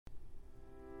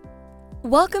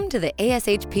Welcome to the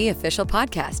ASHP Official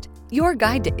Podcast, your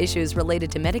guide to issues related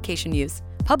to medication use,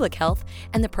 public health,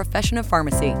 and the profession of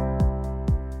pharmacy.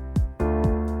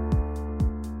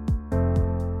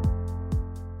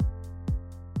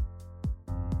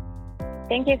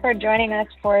 Thank you for joining us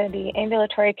for the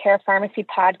Ambulatory Care Pharmacy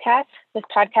Podcast. This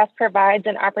podcast provides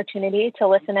an opportunity to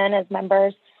listen in as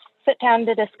members sit down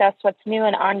to discuss what's new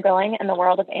and ongoing in the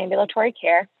world of ambulatory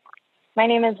care. My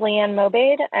name is Leanne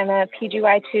Mobade. I'm a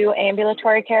PGY2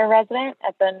 ambulatory care resident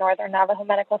at the Northern Navajo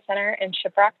Medical Center in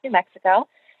Shiprock, New Mexico,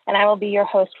 and I will be your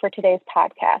host for today's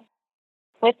podcast.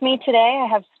 With me today, I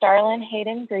have Starlyn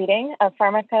Hayden Greeting, a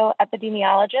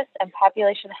pharmacoepidemiologist and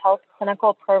population health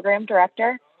clinical program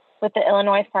director with the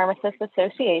Illinois Pharmacists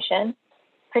Association,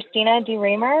 Christina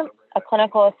DeReamer, a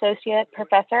clinical associate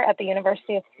professor at the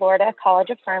University of Florida College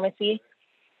of Pharmacy,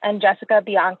 and Jessica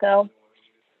Bianco,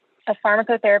 a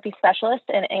pharmacotherapy specialist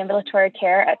in ambulatory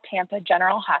care at Tampa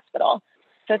General Hospital.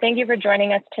 So thank you for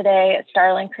joining us today,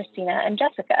 Starlyn, Christina, and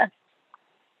Jessica.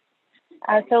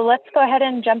 So let's go ahead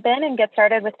and jump in and get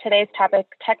started with today's topic,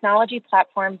 technology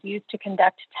platforms used to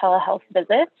conduct telehealth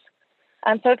visits.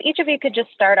 So if each of you could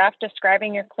just start off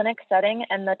describing your clinic setting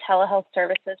and the telehealth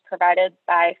services provided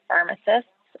by pharmacists.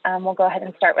 We'll go ahead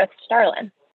and start with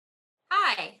Starlyn.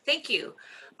 Hi, thank you.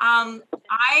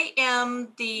 I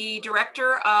am the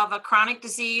director of a chronic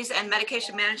disease and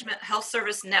medication management health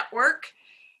service network,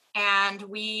 and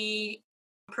we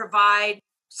provide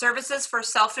services for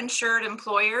self-insured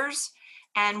employers.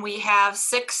 And we have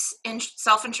 6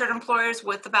 self-insured employers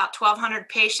with about 1,200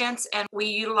 patients, and we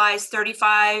utilize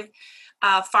 35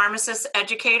 pharmacist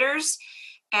educators.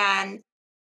 And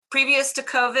previous to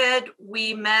COVID,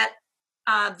 we met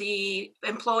the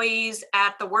employees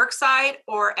at the work site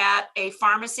or at a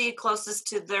pharmacy closest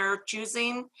to their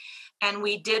choosing. And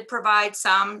we did provide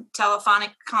some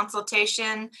telephonic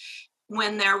consultation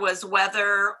when there was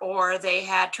weather or they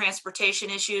had transportation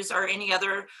issues or any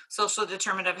other social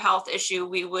determinant of health issue.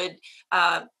 We would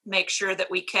make sure that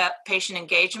we kept patient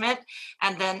engagement.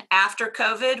 And then after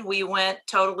COVID, we went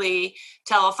totally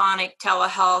telephonic,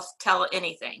 telehealth,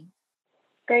 anything.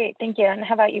 Great, thank you. And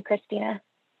how about you, Christina?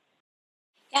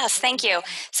 Yes, thank you.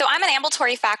 So I'm an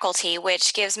ambulatory faculty,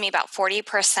 which gives me about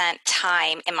 40%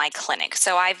 time in my clinic.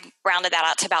 So I've rounded that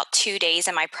out to about 2 days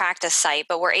in my practice site,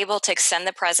 but we're able to extend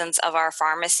the presence of our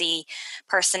pharmacy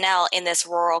personnel in this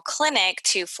rural clinic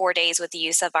to 4 days with the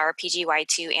use of our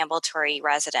PGY2 ambulatory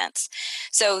residents.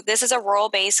 So this is a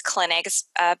rural-based clinic. It's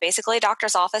basically a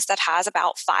doctor's office that has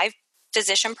about 5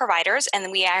 physician providers,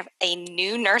 and we have a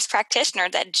new nurse practitioner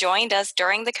that joined us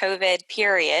during the COVID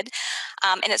period,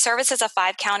 and it services a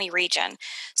 5-county region.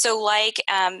 So like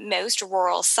most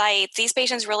rural sites, these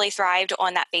patients really thrived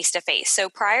on that face-to-face. So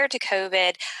prior to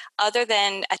COVID, other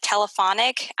than a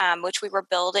telephonic, which we were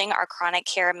building our chronic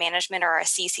care management or our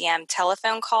CCM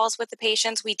telephone calls with the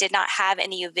patients, we did not have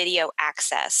any video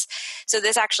access. So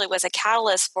this actually was a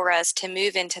catalyst for us to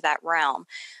move into that realm.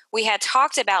 We had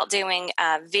talked about doing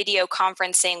video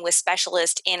conferencing with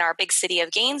specialists in our big city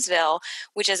of Gainesville,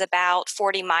 which is about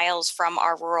 40 miles from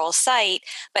our rural site,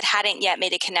 but hadn't yet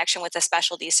made a connection with a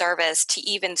specialty service to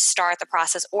even start the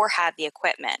process or have the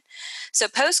equipment. So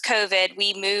post-COVID,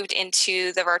 we moved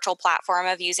into the virtual platform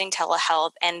of using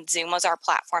telehealth, and Zoom was our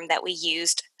platform that we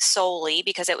used solely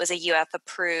because it was a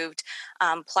UF-approved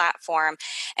platform.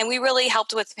 And we really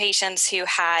helped with patients who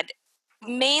had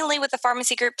mainly with the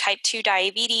pharmacy group, type 2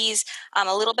 diabetes,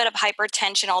 a little bit of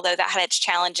hypertension, although that had its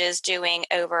challenges doing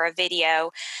over a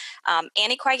video.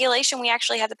 Anticoagulation, we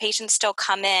actually had the patients still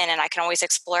come in, and I can always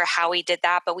explore how we did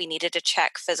that, but we needed to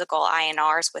check physical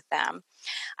INRs with them.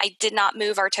 I did not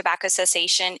move our tobacco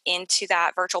cessation into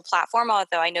that virtual platform,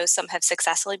 although I know some have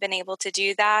successfully been able to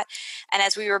do that. And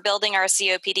as we were building our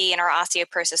COPD and our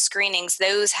osteoporosis screenings,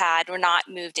 those were not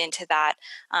moved into that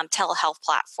telehealth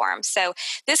platform. So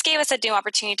this gave us a new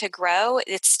opportunity to grow.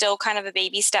 It's still kind of a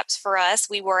baby steps for us.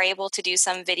 We were able to do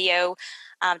some video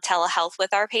telehealth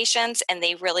with our patients, and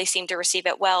they really seemed to receive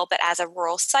it well. But as a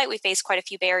rural site, we faced quite a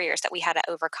few barriers that we had to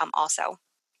overcome also.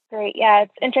 Great. Yeah,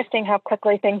 it's interesting how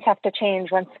quickly things have to change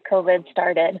once COVID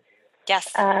started. Yes.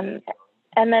 And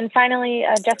then finally,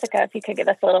 Jessica, if you could give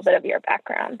us a little bit of your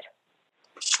background.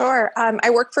 Sure. I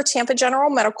work for Tampa General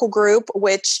Medical Group,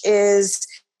 which is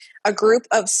a group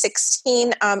of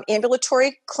 16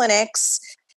 ambulatory clinics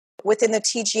within the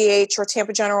TGH or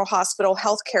Tampa General Hospital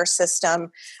healthcare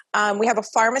system. We have a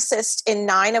pharmacist in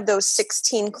 9 of those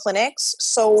 16 clinics.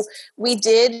 So we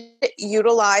did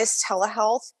utilize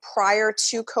telehealth prior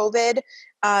to COVID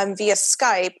via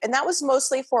Skype. And that was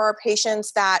mostly for our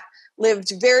patients that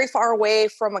lived very far away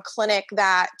from a clinic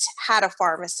that had a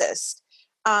pharmacist.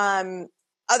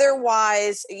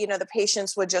 Otherwise, the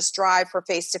patients would just drive for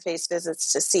face-to-face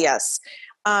visits to see us.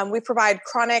 We provide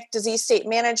chronic disease state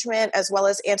management as well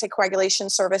as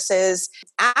anticoagulation services.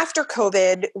 After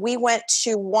COVID, we went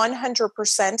to 100%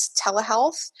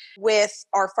 telehealth with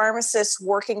our pharmacists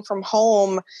working from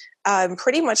home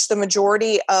pretty much the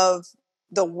majority of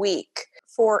the week.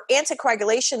 For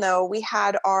anticoagulation, though, we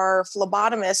had our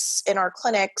phlebotomists in our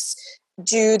clinics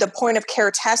do the point of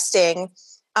care testing.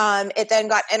 It then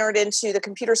got entered into the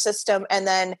computer system, and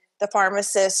then the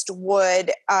pharmacist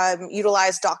would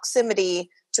utilize doximity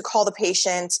to call the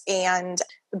patient and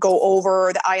go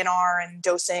over the INR and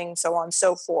dosing, so on and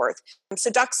so forth.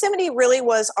 So doximity really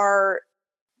was our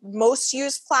most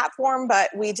used platform, but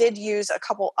we did use a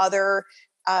couple other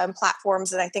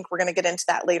platforms, and I think we're going to get into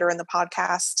that later in the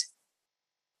podcast.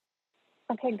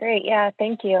 Okay, great. Yeah,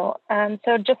 thank you.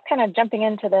 So just kind of jumping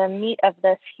into the meat of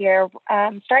this here,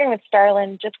 starting with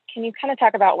Starlin, just can you kind of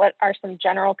talk about what are some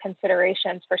general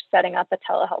considerations for setting up a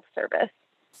telehealth service?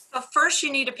 So first,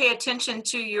 you need to pay attention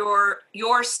to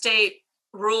your state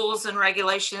rules and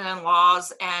regulation and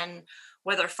laws, and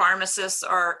whether pharmacists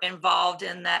are involved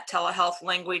in that telehealth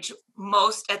language.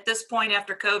 Most at this point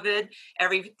after COVID,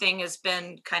 everything has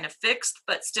been kind of fixed,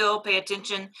 but still pay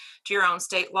attention to your own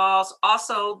state laws.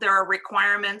 Also, there are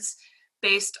requirements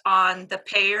based on the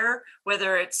payer,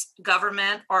 whether it's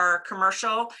government or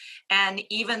commercial. And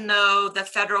even though the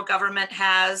federal government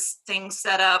has things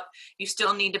set up, you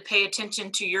still need to pay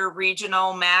attention to your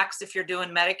regional max if you're doing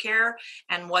Medicare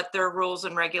and what their rules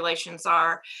and regulations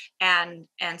are. And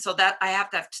so that I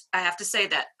have to say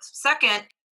that. Second,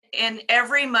 in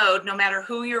every mode, no matter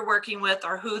who you're working with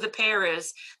or who the payer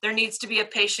is, there needs to be a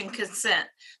patient consent.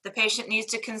 The patient needs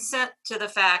to consent to the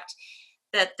fact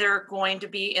that they're going to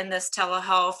be in this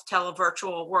telehealth,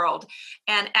 televirtual world.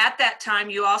 And at that time,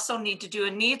 you also need to do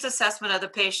a needs assessment of the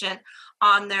patient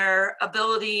on their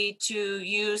ability to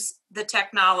use the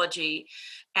technology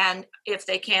and if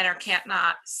they can or can't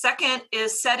not. Second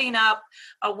is setting up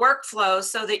a workflow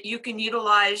so that you can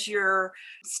utilize your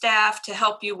staff to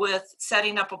help you with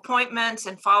setting up appointments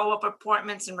and follow-up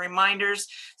appointments and reminders.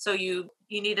 So you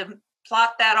need to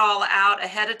plot that all out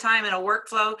ahead of time in a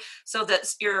workflow so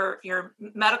that your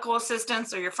medical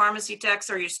assistants or your pharmacy techs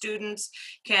or your students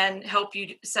can help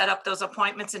you set up those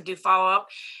appointments and do follow-up.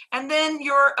 And then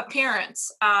your appearance.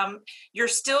 You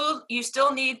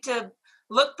still need to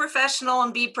look professional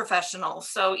and be professional.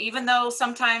 So even though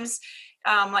sometimes,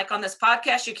 like on this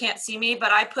podcast, you can't see me,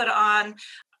 but I put on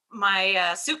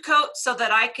my suit coat so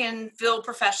that I can feel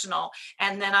professional,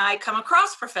 and then I come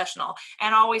across professional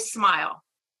and always smile.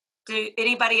 Do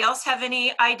anybody else have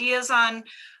any ideas on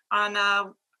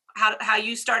how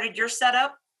you started your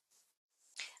setup?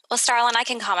 Well, Starlin, I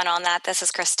can comment on that. This is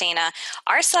Christina.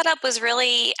 Our setup was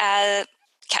really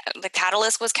the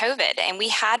catalyst was COVID, and we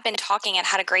had been talking and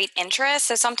had a great interest.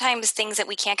 So sometimes things that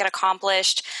we can't get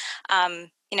accomplished,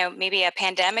 maybe a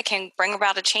pandemic can bring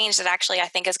about a change that actually I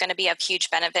think is going to be of huge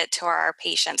benefit to our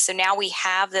patients. So now we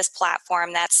have this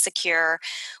platform that's secure.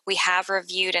 We have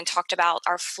reviewed and talked about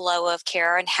our flow of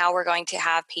care and how we're going to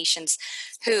have patients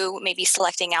who may be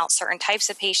selecting out certain types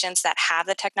of patients that have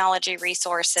the technology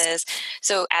resources.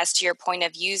 So as to your point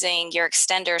of using your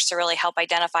extenders to really help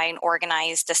identify and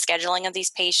organize the scheduling of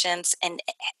these patients and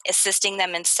assisting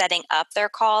them in setting up their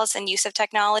calls and use of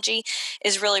technology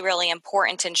is really, really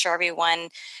important to ensure everyone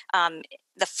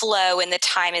the flow and the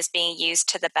time is being used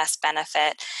to the best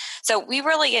benefit. So we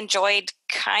really enjoyed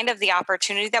kind of the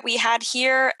opportunity that we had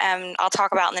here. And I'll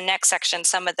talk about in the next section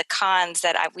some of the cons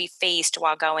that we faced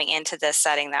while going into this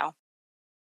setting, though.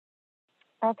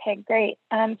 Okay, great.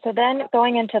 So then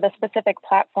going into the specific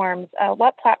platforms,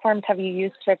 what platforms have you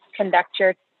used to conduct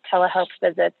your telehealth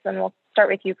visits? And we'll start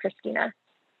with you, Christina.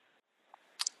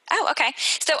 Oh, okay.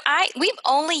 So we've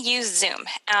only used Zoom.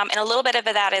 And a little bit of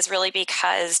that is really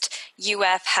because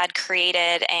UF had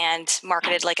created and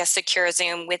marketed like a secure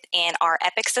Zoom within our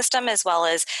Epic system as well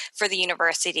as for the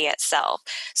university itself.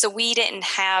 So we didn't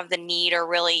have the need or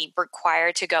really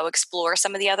required to go explore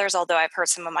some of the others, although I've heard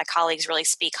some of my colleagues really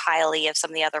speak highly of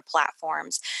some of the other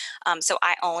platforms. So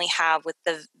I only have with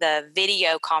the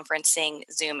video conferencing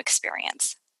Zoom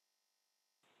experience.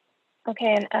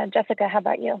 Okay, and Jessica, how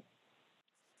about you?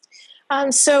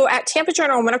 So at Tampa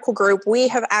General Medical Group, we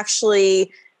have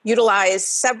actually utilized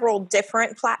several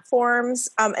different platforms.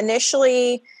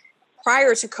 Initially,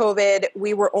 prior to COVID,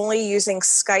 we were only using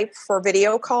Skype for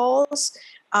video calls.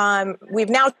 We've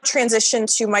now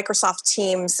transitioned to Microsoft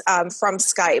Teams from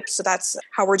Skype. So that's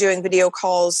how we're doing video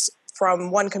calls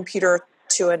from one computer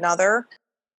to another.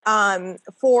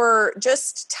 For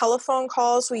just telephone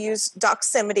calls, we use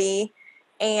doximity.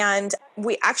 And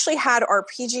we actually had our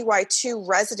PGY2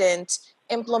 resident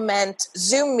implement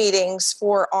Zoom meetings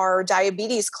for our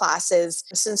diabetes classes,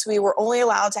 since we were only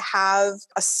allowed to have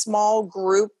a small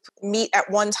group meet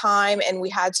at one time and we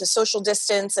had to social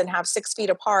distance and have 6 feet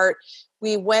apart.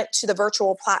 We went to the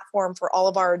virtual platform for all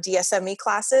of our DSME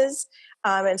classes.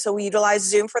 And so we utilized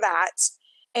Zoom for that.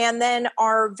 And then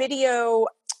our video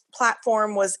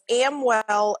platform was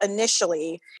Amwell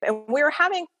initially. And we were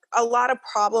having a lot of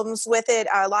problems with it,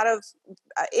 a lot of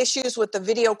issues with the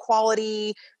video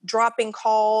quality, dropping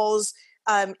calls.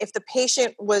 If the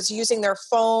patient was using their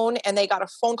phone and they got a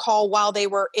phone call while they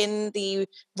were in the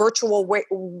virtual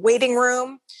waiting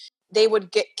room, they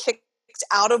would get kicked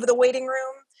out of the waiting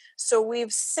room. So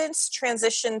we've since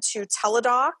transitioned to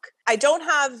Teledoc. I don't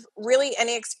have really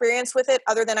any experience with it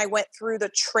other than I went through the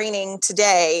training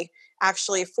today,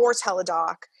 actually, for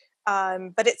Teledoc.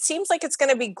 But it seems like it's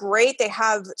going to be great. They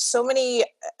have so many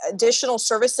additional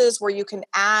services where you can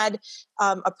add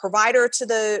a provider to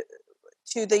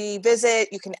the visit.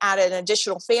 You can add an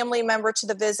additional family member to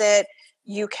the visit.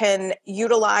 You can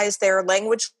utilize their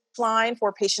language line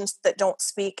for patients that don't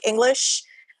speak English.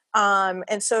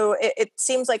 And so it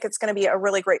seems like it's going to be a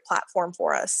really great platform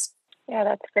for us. Yeah,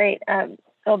 that's great.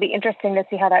 It'll be interesting to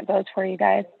see how that goes for you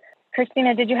guys.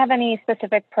 Christina, did you have any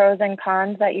specific pros and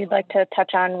cons that you'd like to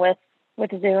touch on with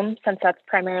Zoom, since that's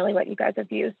primarily what you guys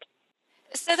have used?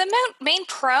 So the main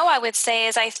pro, I would say,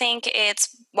 is I think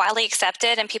it's widely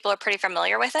accepted and people are pretty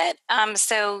familiar with it.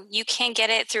 So you can get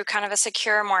it through kind of a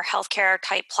secure, more healthcare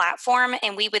type platform.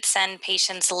 And we would send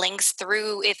patients links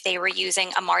through if they were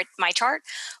using a MyChart,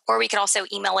 or we could also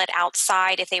email it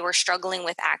outside if they were struggling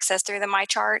with access through the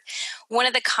MyChart. One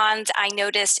of the cons I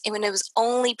noticed, when it was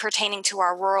only pertaining to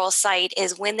our rural site,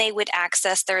 is when they would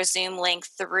access their Zoom link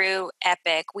through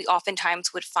Epic, we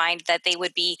oftentimes would find that they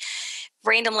would be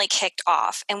randomly kicked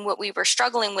off. And what we were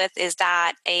struggling with is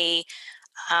that a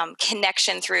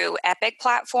connection through Epic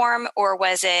platform, or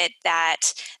was it that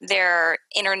their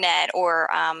internet or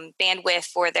bandwidth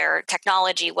for their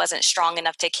technology wasn't strong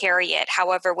enough to carry it?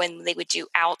 However, when they would do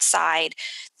outside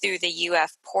through the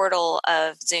UF portal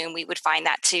of Zoom, we would find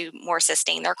that to more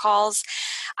sustain their calls.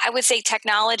 I would say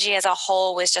technology as a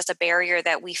whole was just a barrier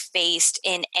that we faced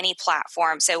in any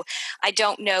platform. So I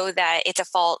don't know that it's a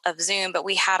fault of Zoom, but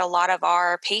we had a lot of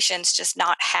our patients just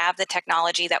not have the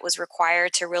technology that was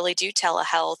required to really do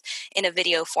telehealth in a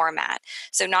video format.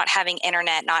 So not having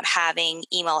internet, not having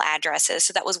email addresses.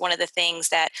 So that was one of the things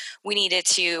that we needed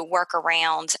to work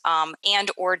around,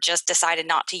 and or just decided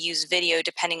not to use video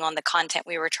depending on the content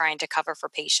we were trying to cover for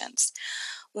patients.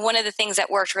 One of the things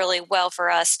that worked really well for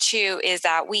us too is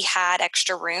that we had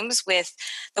extra rooms with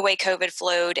the way COVID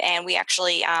flowed, and we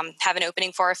actually have an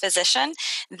opening for a physician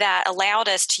that allowed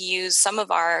us to use some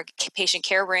of our patient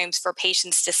care rooms for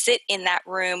patients to sit in that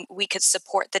room. We could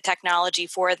support the technology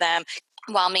for them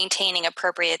while maintaining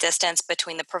appropriate distance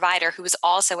between the provider who was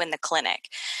also in the clinic.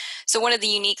 So one of the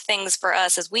unique things for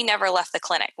us is we never left the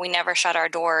clinic. We never shut our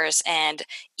doors. And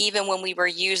even when we were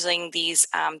using these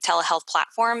telehealth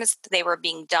platforms, they were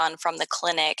being done from the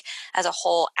clinic as a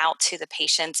whole out to the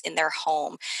patients in their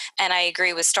home. And I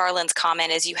agree with Starlin's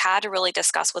comment, is you had to really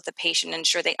discuss with the patient,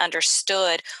 ensure they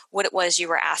understood what it was you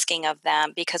were asking of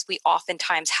them, because we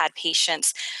oftentimes had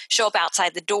patients show up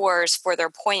outside the doors for their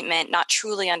appointment, not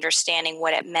truly understanding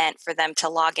what it meant for them to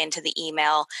log into the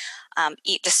email,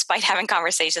 despite having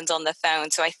conversations on the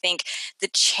phone. So I think the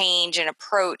change in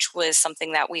approach was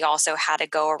something that we also had to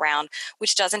go around,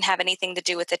 which doesn't have anything to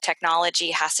do with the technology,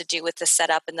 it has to do with the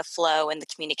setup and the flow and the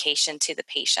communication to the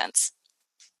patients.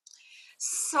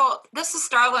 So this is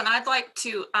Starlin. I'd like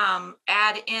to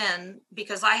add in,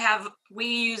 because we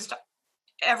used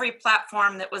every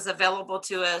platform that was available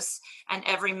to us and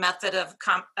every method of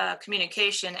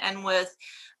communication. And with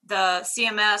the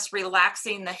CMS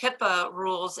relaxing the HIPAA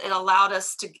rules, it allowed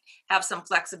us to have some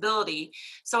flexibility.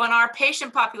 So in our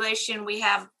patient population, we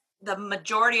have the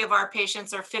majority of our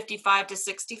patients are 55 to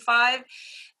 65,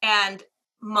 and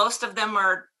most of them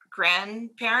are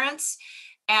grandparents.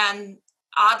 And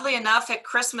oddly enough, at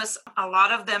Christmas, a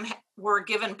lot of them were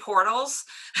given portals.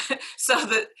 So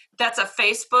that's a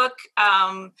Facebook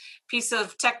piece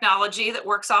of technology that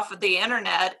works off of the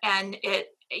internet, and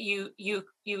you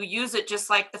use it just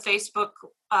like the Facebook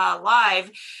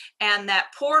Live, and that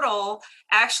portal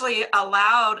actually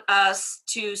allowed us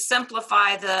to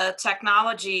simplify the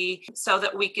technology so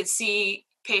that we could see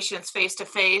patients face to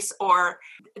face, or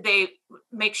they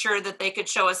make sure that they could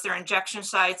show us their injection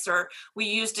sites, or we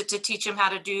used it to teach them how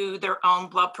to do their own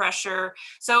blood pressure.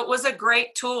 So it was a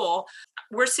great tool.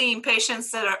 we're seeing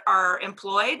patients that are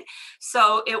employed.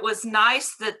 So it was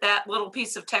nice that little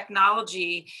piece of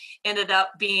technology ended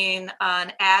up being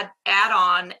an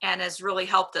add-on and has really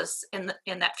helped us in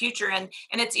that future. And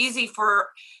it's easy for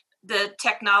the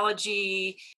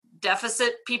technology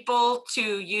deficit people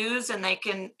to use, and they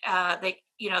can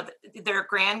their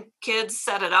grandkids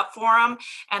set it up for them,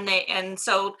 and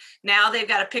so now they've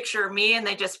got a picture of me and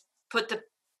they just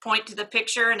point to the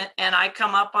picture and I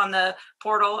come up on the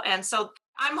portal. And so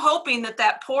I'm hoping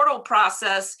that portal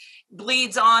process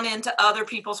bleeds on into other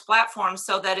people's platforms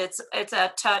so that it's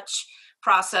a touch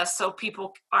process, so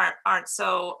people aren't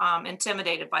so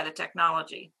intimidated by the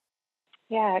technology.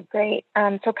 Yeah, great.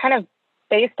 So kind of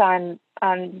based on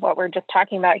what we're just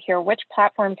talking about here, which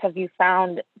platforms have you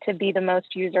found to be the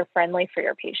most user-friendly for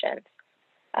your patients?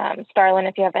 Starlin,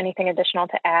 if you have anything additional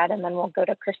to add, and then we'll go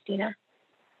to Christina.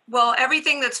 Well,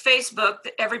 everything that's Facebook,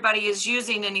 everybody is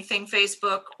using anything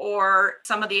Facebook or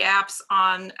some of the apps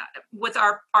with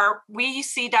we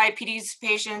see diabetes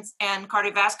patients and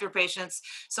cardiovascular patients.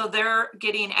 So they're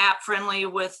getting app friendly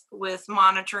with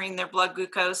monitoring their blood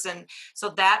glucose. And so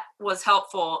that was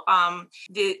helpful.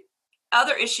 The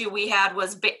other issue we had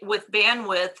was with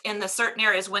bandwidth in the certain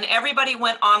areas. When everybody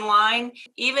went online,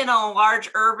 even in a large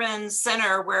urban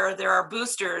center where there are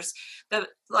boosters,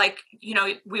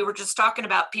 we were just talking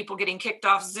about people getting kicked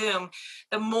off Zoom.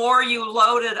 The more you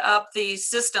loaded up these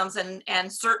systems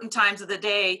and certain times of the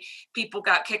day, people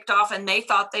got kicked off and they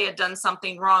thought they had done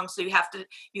something wrong. So you have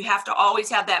to always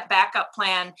have that backup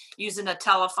plan using a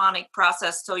telephonic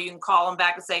process, so you can call them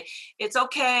back and say, it's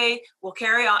okay, we'll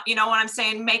carry on. You know what I'm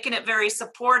saying? Making it very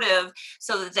supportive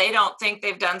so that they don't think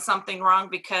they've done something wrong,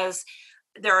 because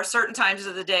there are certain times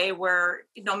of the day where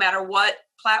no matter what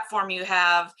platform you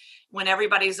have, when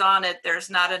everybody's on it, there's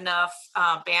not enough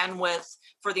bandwidth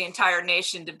for the entire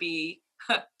nation to be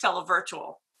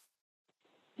televirtual.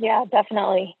 Yeah,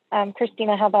 definitely.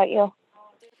 Christina, how about you?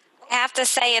 I have to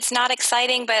say it's not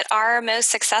exciting, but our most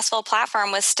successful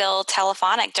platform was still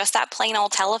telephonic, just that plain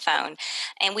old telephone.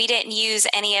 And we didn't use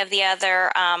any of the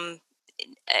other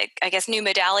new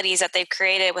modalities that they've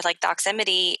created with like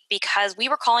Doximity, because we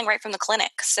were calling right from the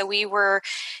clinic. So we were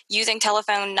using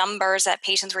telephone numbers that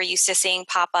patients were used to seeing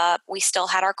pop up. We still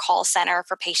had our call center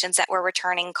for patients that were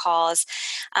returning calls.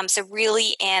 So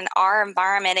really in our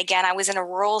environment, again, I was in a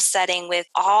rural setting with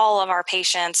all of our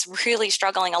patients really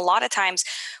struggling a lot of times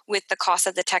with the cost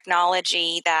of the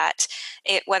technology, that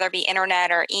whether it be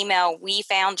internet or email, we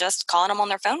found just calling them on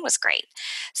their phone was great.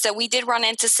 So we did run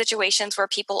into situations where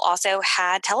people also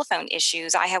had telephone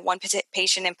issues. I have one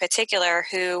patient in particular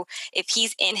who, if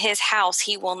he's in his house,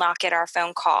 he will not get our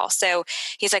phone call. So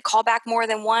he's like, call back more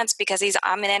than once, because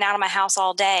I'm in and out of my house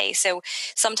all day. So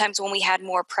sometimes when we had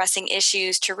more pressing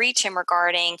issues to reach him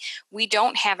regarding, we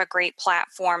don't have a great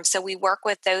platform. So we work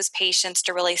with those patients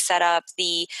to really set up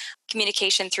the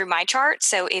communication through MyChart.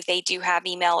 So if they do have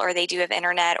email or they do have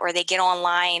internet or they get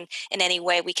online in any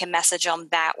way, we can message them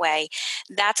that way.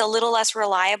 That's a little less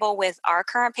reliable with our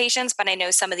current patients, but I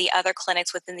know some of the other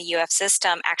clinics within the UF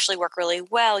system actually work really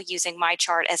well using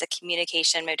MyChart as a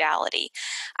communication modality.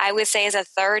 I would say as a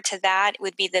third to that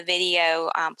would be the video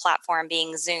platform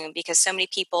being Zoom, because so many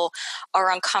people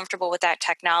are uncomfortable with that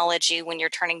technology when you're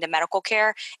turning to medical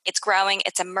care. It's growing,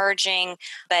 it's emerging,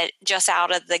 but just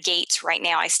out of the gates right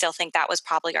now, I still think that was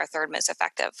probably our third most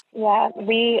effective. Yeah,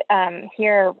 we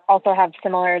here also have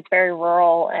similar. It's very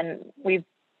rural, and we've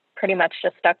pretty much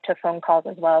just stuck to phone calls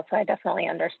as well. So I definitely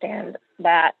understand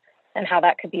that and how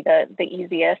that could be the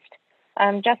easiest.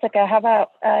 Jessica, how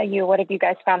about you? What have you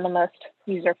guys found the most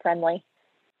user-friendly?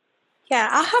 Yeah,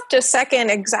 I'll have to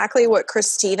second exactly what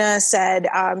Christina said.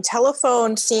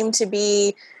 Telephone seemed to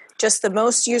be just the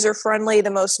most user-friendly,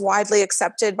 the most widely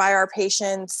accepted by our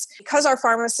patients. Because our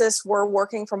pharmacists were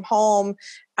working from home,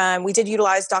 we did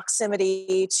utilize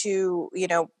Doximity to,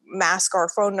 mask our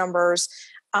phone numbers.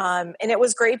 And it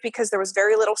was great because there was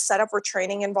very little setup or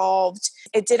training involved.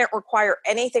 It didn't require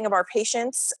anything of our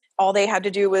patients. All they had to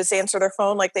do was answer their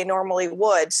phone like they normally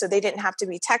would. So they didn't have to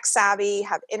be tech savvy,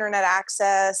 have internet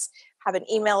access, have an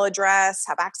email address,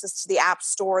 have access to the app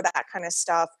store, that kind of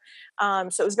stuff.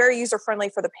 So it was very user-friendly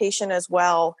for the patient as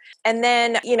well. And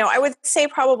then, I would say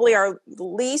probably our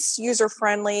least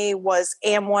user-friendly was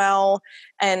Amwell.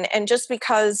 And just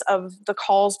because of the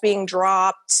calls being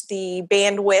dropped, the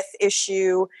bandwidth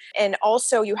issue, and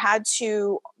also you had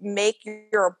to make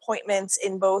your appointments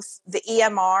in both the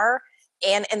EMR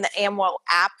and in the Amwell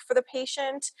app for the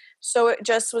patient. So it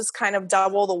just was kind of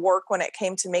double the work when it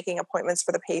came to making appointments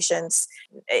for the patients.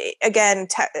 Again,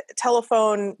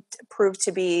 telephone proved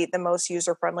to be the most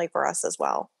user-friendly for us as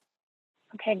well.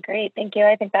 Okay, great. Thank you.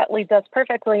 I think that leads us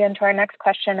perfectly into our next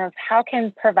question of how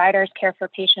can providers care for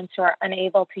patients who are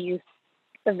unable to use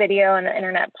the video and the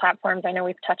internet platforms? I know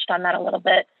we've touched on that a little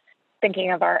bit,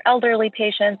 thinking of our elderly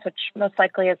patients, which most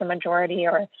likely is a majority,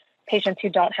 or patients who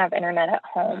don't have internet at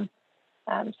home.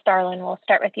 Starlin, we'll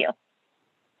start with you.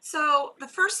 So the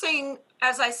first thing,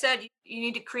 as I said, you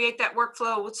need to create that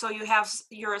workflow so you have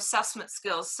your assessment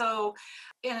skills. So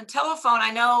in a telephone,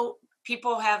 I know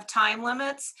people have time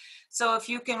limits. So if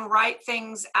you can write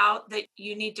things out that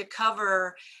you need to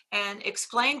cover and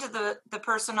explain to the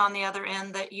person on the other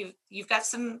end that you've got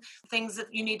some things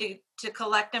that you need to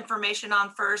collect information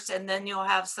on first, and then you'll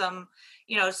have some,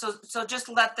 so just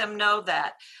let them know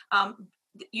that.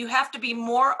 You have to be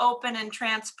more open and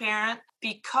transparent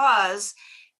because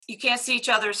you can't see each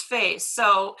other's face.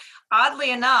 So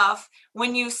oddly enough,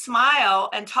 when you smile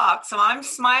and talk, so I'm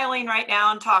smiling right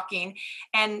now and talking,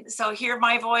 and so hear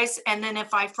my voice, and then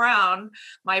if I frown,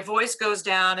 my voice goes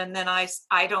down, and then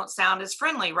I don't sound as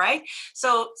friendly, right?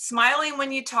 So smiling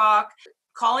when you talk,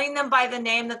 calling them by the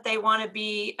name that they want to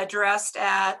be addressed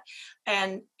at,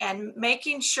 and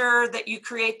making sure that you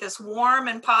create this warm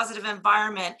and positive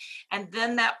environment, and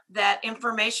then that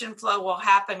information flow will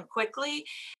happen quickly.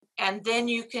 And then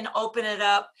you can open it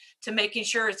up to making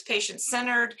sure it's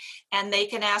patient-centered and they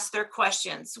can ask their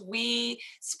questions. We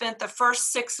spent the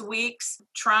first 6 weeks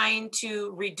trying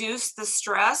to reduce the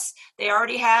stress. They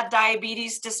already had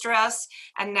diabetes distress,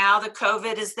 and now the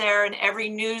COVID is there, and every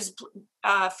news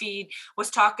feed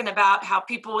was talking about how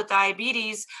people with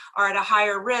diabetes are at a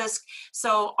higher risk.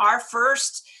 So our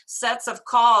first sets of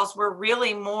calls were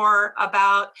really more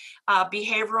about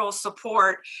behavioral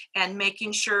support and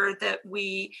making sure that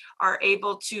we are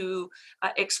able to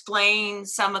explain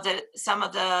some of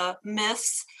the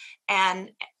myths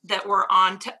and that were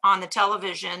on the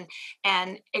television,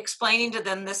 and explaining to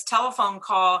them this telephone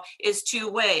call is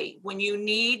two-way. When you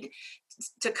need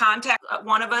to contact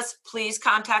one of us, please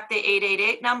contact the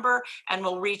 888 number and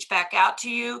we'll reach back out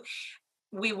to you.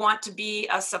 We want to be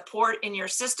a support in your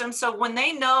system. So when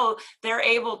they know they're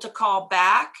able to call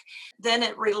back, then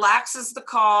it relaxes the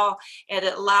call and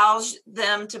it allows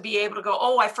them to be able to go,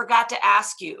 oh, I forgot to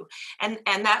ask you, and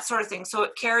that sort of thing. So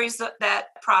it carries that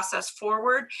process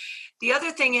forward. The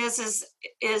other thing is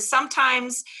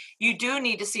sometimes you do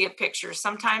need to see a picture.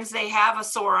 Sometimes they have a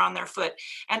sore on their foot.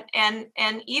 And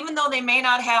even though they may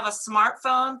not have a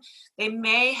smartphone, they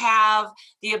may have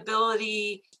the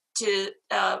ability to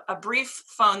a brief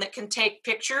phone that can take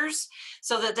pictures,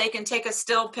 so that they can take a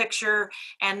still picture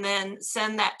and then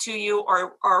send that to you,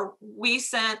 or we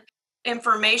sent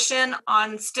information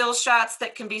on still shots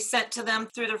that can be sent to them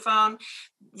through their phone.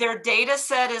 Their data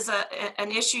set is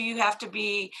an issue you have to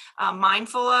be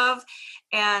mindful of.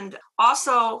 And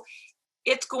also,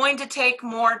 it's going to take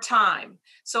more time.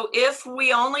 So if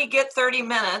we only get 30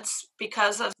 minutes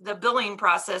because of the billing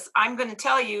process, I'm going to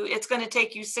tell you it's going to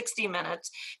take you 60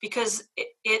 minutes because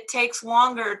it takes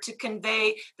longer to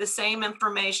convey the same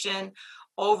information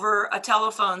over a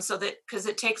telephone, so that because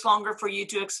it takes longer for you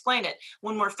to explain it.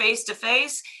 When we're face to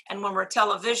face and when we're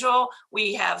televisual,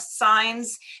 we have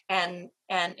signs and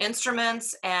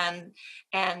instruments and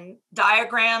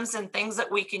diagrams and things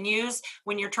that we can use.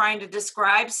 When you're trying to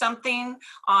describe something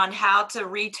on how to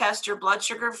retest your blood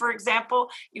sugar, for example,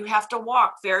 you have to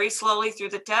walk very slowly through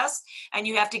the test, and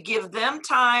you have to give them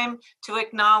time to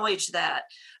acknowledge that.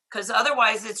 Because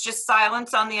otherwise it's just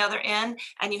silence on the other end,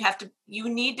 and you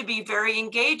need to be very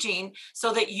engaging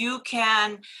so that you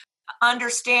can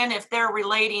understand if they're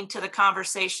relating to the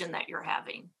conversation that you're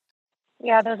having.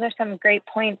 Yeah, those are some great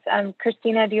points.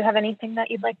 Christina, do you have anything that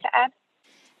you'd like to add?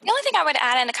 The only thing I would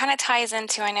add, and it kind of ties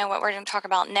into, I know what we're going to talk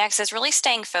about next, is really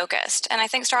staying focused. And I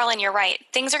think, Starlin, you're right.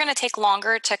 Things are going to take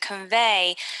longer to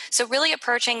convey. So really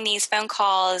approaching these phone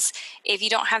calls, if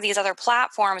you don't have these other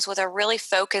platforms, with a really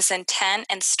focused intent,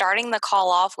 and starting the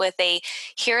call off with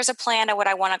here's a plan of what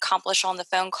I want to accomplish on the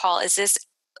phone call. Is this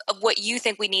what you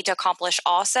think we need to accomplish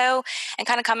also? And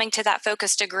kind of coming to that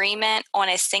focused agreement on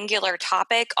a singular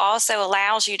topic also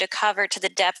allows you to cover to the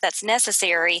depth that's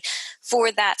necessary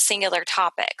for that singular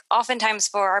topic. Oftentimes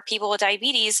for our people with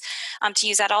diabetes, to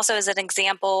use that also as an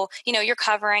example, you're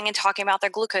covering and talking about their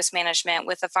glucose management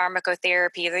with the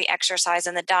pharmacotherapy, the exercise,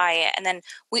 and the diet. And then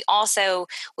we also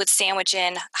would sandwich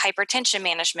in hypertension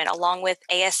management along with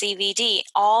ASCVD,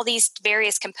 all these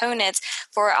various components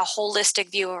for a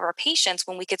holistic view of our patients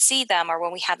when we could see them or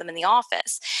when we had them in the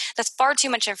office. That's far too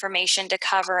much information to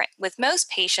cover with most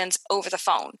patients over the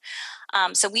phone.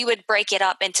 So we would break it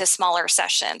up into smaller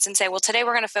sessions and say, well, today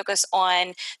we're going to focus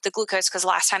on the glucose because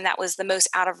last time that was the most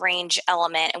out of range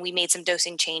element and we made some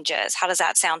dosing changes. How does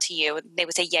that sound to you? They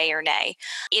would say yay or nay.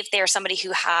 If there's somebody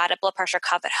who had a blood pressure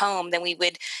cuff at home, then we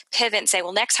would pivot and say,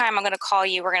 well, next time I'm going to call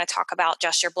you, we're going to talk about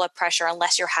just your blood pressure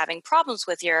unless you're having problems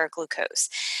with your glucose.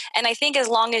 And I think as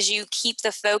long as you keep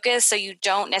the focus so you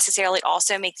don't necessarily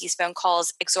also make these phone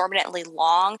calls exorbitantly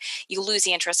long, you lose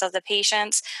the interest of the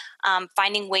patients.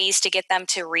 Finding ways to get them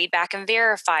to read back and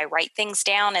verify, write things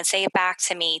down and say it back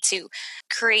to me, to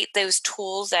create those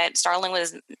tools that Starlin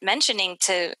was mentioning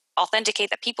to authenticate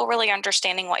that people really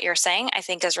understanding what you're saying, I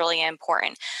think is really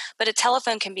important. But a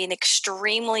telephone can be an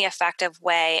extremely effective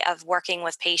way of working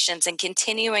with patients and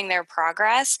continuing their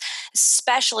progress,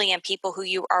 especially in people who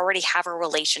you already have a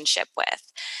relationship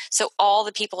with. So all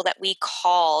the people that we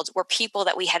called were people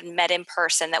that we had met in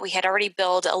person, that we had already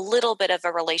built a little bit of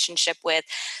a relationship with.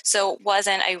 So it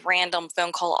wasn't a random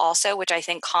phone call also, which I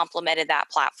think complemented that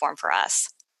platform for us.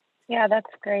 Yeah, that's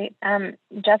great.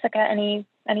 Jessica, any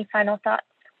final thoughts?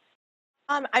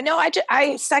 I know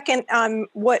I second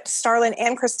what Starlin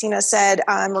and Christina said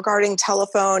regarding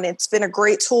telephone. It's been a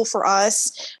great tool for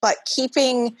us, but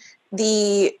keeping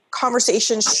the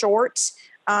conversation short,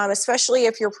 especially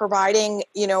if you're providing,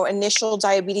 initial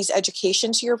diabetes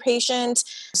education to your patient.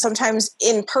 Sometimes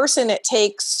in person, it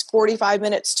takes 45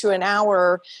 minutes to an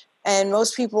hour, and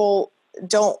most people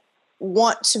don't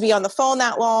want to be on the phone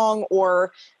that long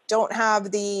or don't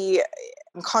have the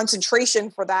concentration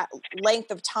for that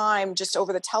length of time just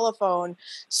over the telephone.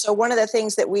 So one of the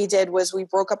things that we did was we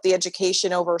broke up the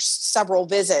education over several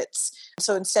visits.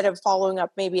 So instead of following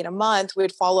up maybe in a month, we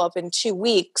would follow up in 2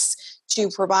 weeks to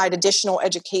provide additional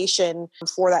education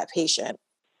for that patient.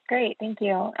 Great, thank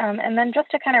you. And then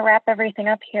just to kind of wrap everything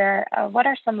up here, what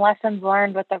are some lessons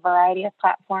learned with the variety of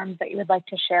platforms that you would like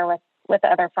to share with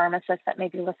other pharmacists that may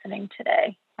be listening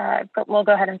today? But we'll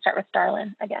go ahead and start with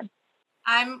Starlin again.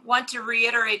 I want to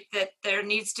reiterate that there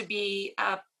needs to be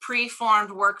a pre-formed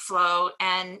workflow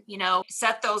and,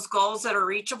 set those goals that are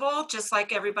reachable, just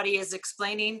like everybody is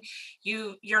explaining.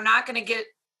 You're not going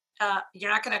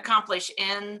to accomplish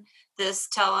in this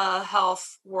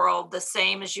telehealth world the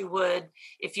same as you would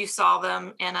if you saw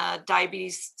them in a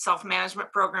diabetes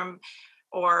self-management program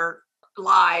or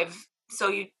live.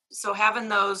 So having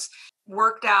those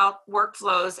worked out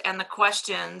workflows and the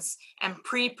questions and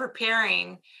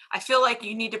pre-preparing, I feel like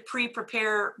you need to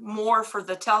pre-prepare more for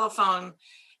the telephone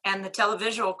and the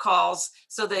televisual calls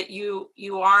so that you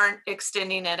aren't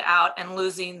extending it out and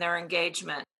losing their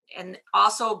engagement, and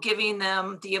also giving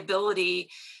them the ability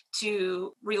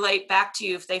to relate back to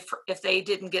you if they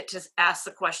didn't get to ask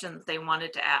the question that they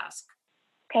wanted to ask.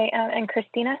 Okay, and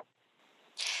Christina?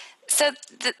 So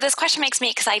this question makes me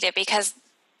excited because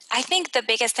I think the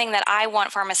biggest thing that I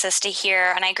want pharmacists to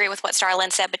hear, and I agree with what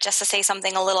Starlin said, but just to say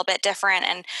something a little bit different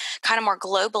and kind of more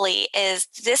globally, is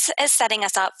this is setting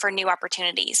us up for new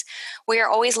opportunities. We are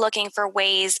always looking for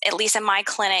ways, at least in my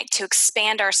clinic, to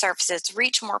expand our services,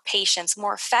 reach more patients,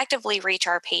 more effectively reach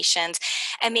our patients.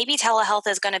 And maybe telehealth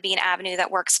is going to be an avenue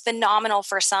that works phenomenal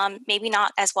for some, maybe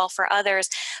not as well for others.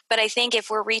 But I think if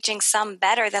we're reaching some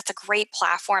better, that's a great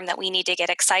platform that we need to get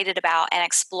excited about and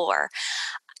explore.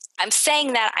 I'm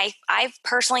saying that I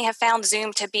personally have found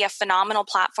Zoom to be a phenomenal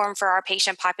platform for our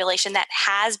patient population that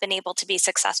has been able to be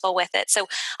successful with it. So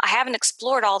I haven't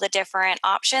explored all the different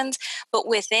options, but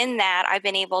within that, I've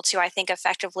been able to, I think,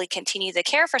 effectively continue the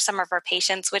care for some of our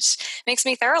patients, which makes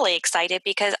me thoroughly excited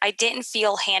because I didn't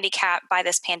feel handicapped by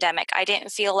this pandemic. I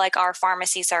didn't feel like our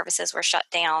pharmacy services were shut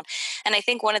down. And I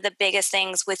think one of the biggest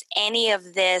things with any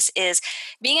of this is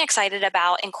being excited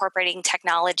about incorporating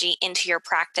technology into your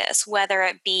practice, whether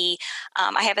it be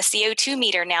I have a CO2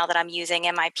 meter now that I'm using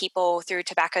in my people through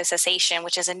tobacco cessation,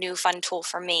 which is a new fun tool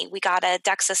for me. We got a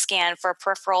DEXA scan for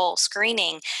peripheral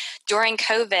screening during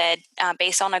COVID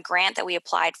based on a grant that we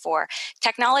applied for.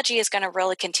 Technology is going to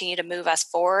really continue to move us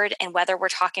forward. And whether we're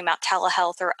talking about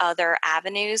telehealth or other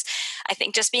avenues, I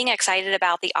think just being excited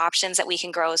about the options that we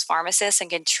can grow as pharmacists and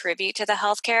contribute to the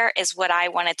healthcare is what I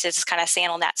wanted to just kind of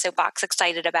stand on that soapbox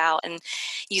excited about and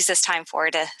use this time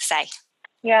for to say.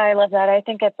 Yeah, I love that. I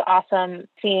think it's awesome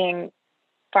seeing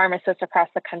pharmacists across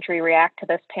the country react to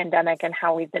this pandemic and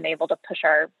how we've been able to push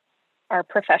our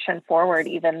profession forward,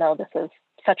 even though this is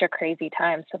such a crazy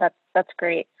time. So that's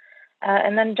great.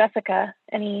 And then Jessica,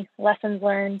 any lessons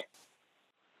learned?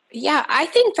 Yeah, I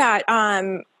think that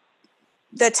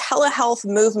the telehealth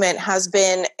movement has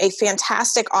been a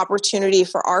fantastic opportunity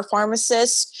for our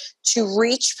pharmacists to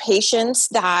reach patients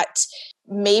that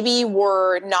maybe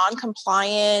were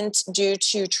non-compliant due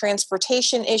to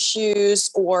transportation issues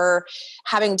or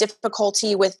having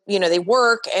difficulty with, they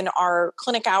work and our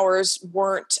clinic hours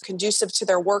weren't conducive to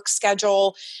their work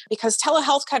schedule, because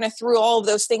telehealth kind of threw all of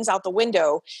those things out the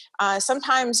window.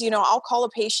 Sometimes, I'll call a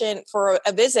patient for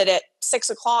a visit at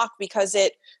 6:00 because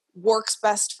it works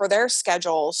best for their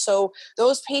schedule. So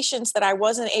those patients that I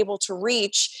wasn't able to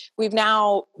reach, we've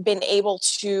now been able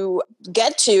to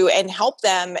get to and help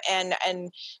them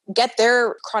and get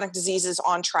their chronic diseases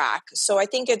on track. So I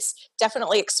think it's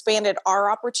definitely expanded our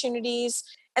opportunities.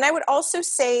 And I would also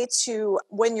say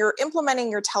when you're implementing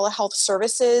your telehealth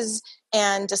services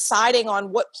and deciding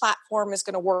on what platform is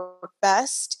going to work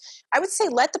best, I would say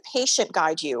let the patient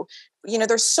guide you.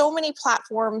 There's so many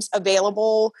platforms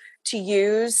available to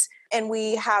use, and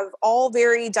we have all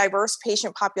very diverse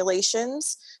patient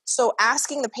populations. So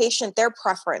asking the patient their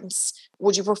preference,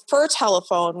 would you prefer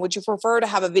telephone? Would you prefer to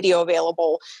have a video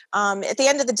available? At the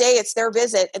end of the day, it's their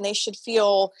visit, and they should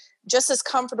feel just as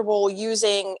comfortable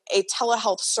using a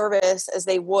telehealth service as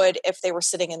they would if they were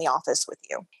sitting in the office with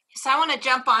you. So I want to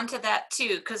jump onto that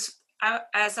too, because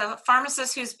as a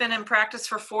pharmacist who's been in practice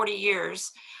for 40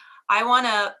 years,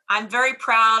 I'm very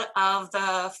proud of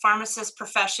the pharmacist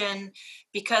profession,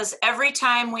 because every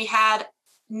time we had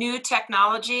new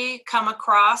technology come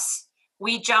across,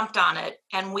 we jumped on it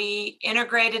and we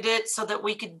integrated it so that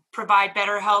we could provide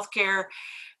better healthcare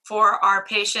for our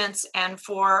patients and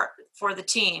for the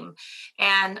team.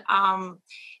 And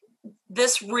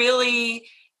this really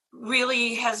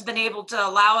has been able to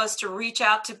allow us to reach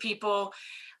out to people.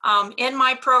 In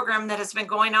my program that has been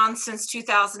going on since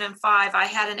 2005, I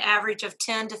had an average of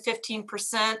 10 to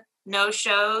 15%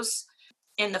 no-shows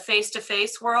in the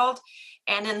face-to-face world.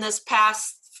 And in this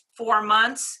past 4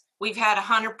 months, we've had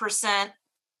 100%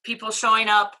 people showing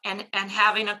up and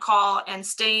having a call and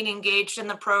staying engaged in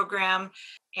the program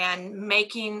and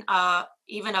making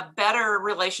even a better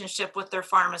relationship with their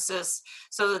pharmacists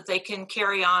so that they can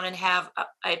carry on and have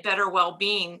a better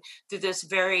well-being through this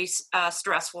very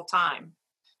stressful time.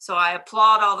 So I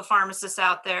applaud all the pharmacists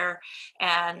out there,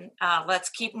 and let's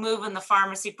keep moving the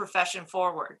pharmacy profession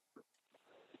forward.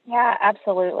 Yeah,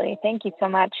 absolutely. Thank you so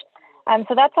much.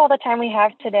 So that's all the time we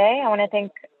have today. I want to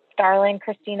thank Starling,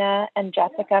 Christina, and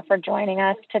Jessica for joining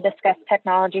us to discuss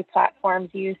technology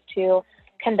platforms used to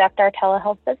conduct our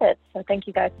telehealth visits. So thank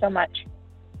you guys so much.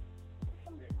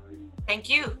 Thank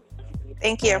you.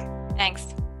 Thank you.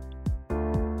 Thanks.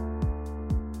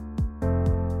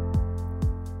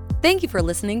 Thank you for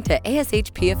listening to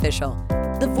ASHP Official,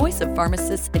 the voice of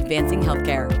pharmacists advancing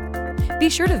healthcare. Be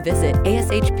sure to visit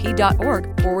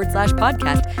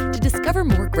ashp.org/podcast to discover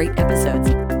more great episodes,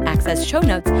 access show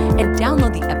notes, and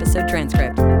download the episode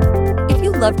transcript. If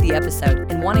you loved the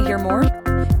episode and want to hear more,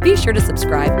 be sure to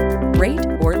subscribe, rate,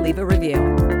 or leave a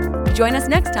review. Join us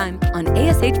next time on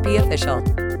ASHP Official.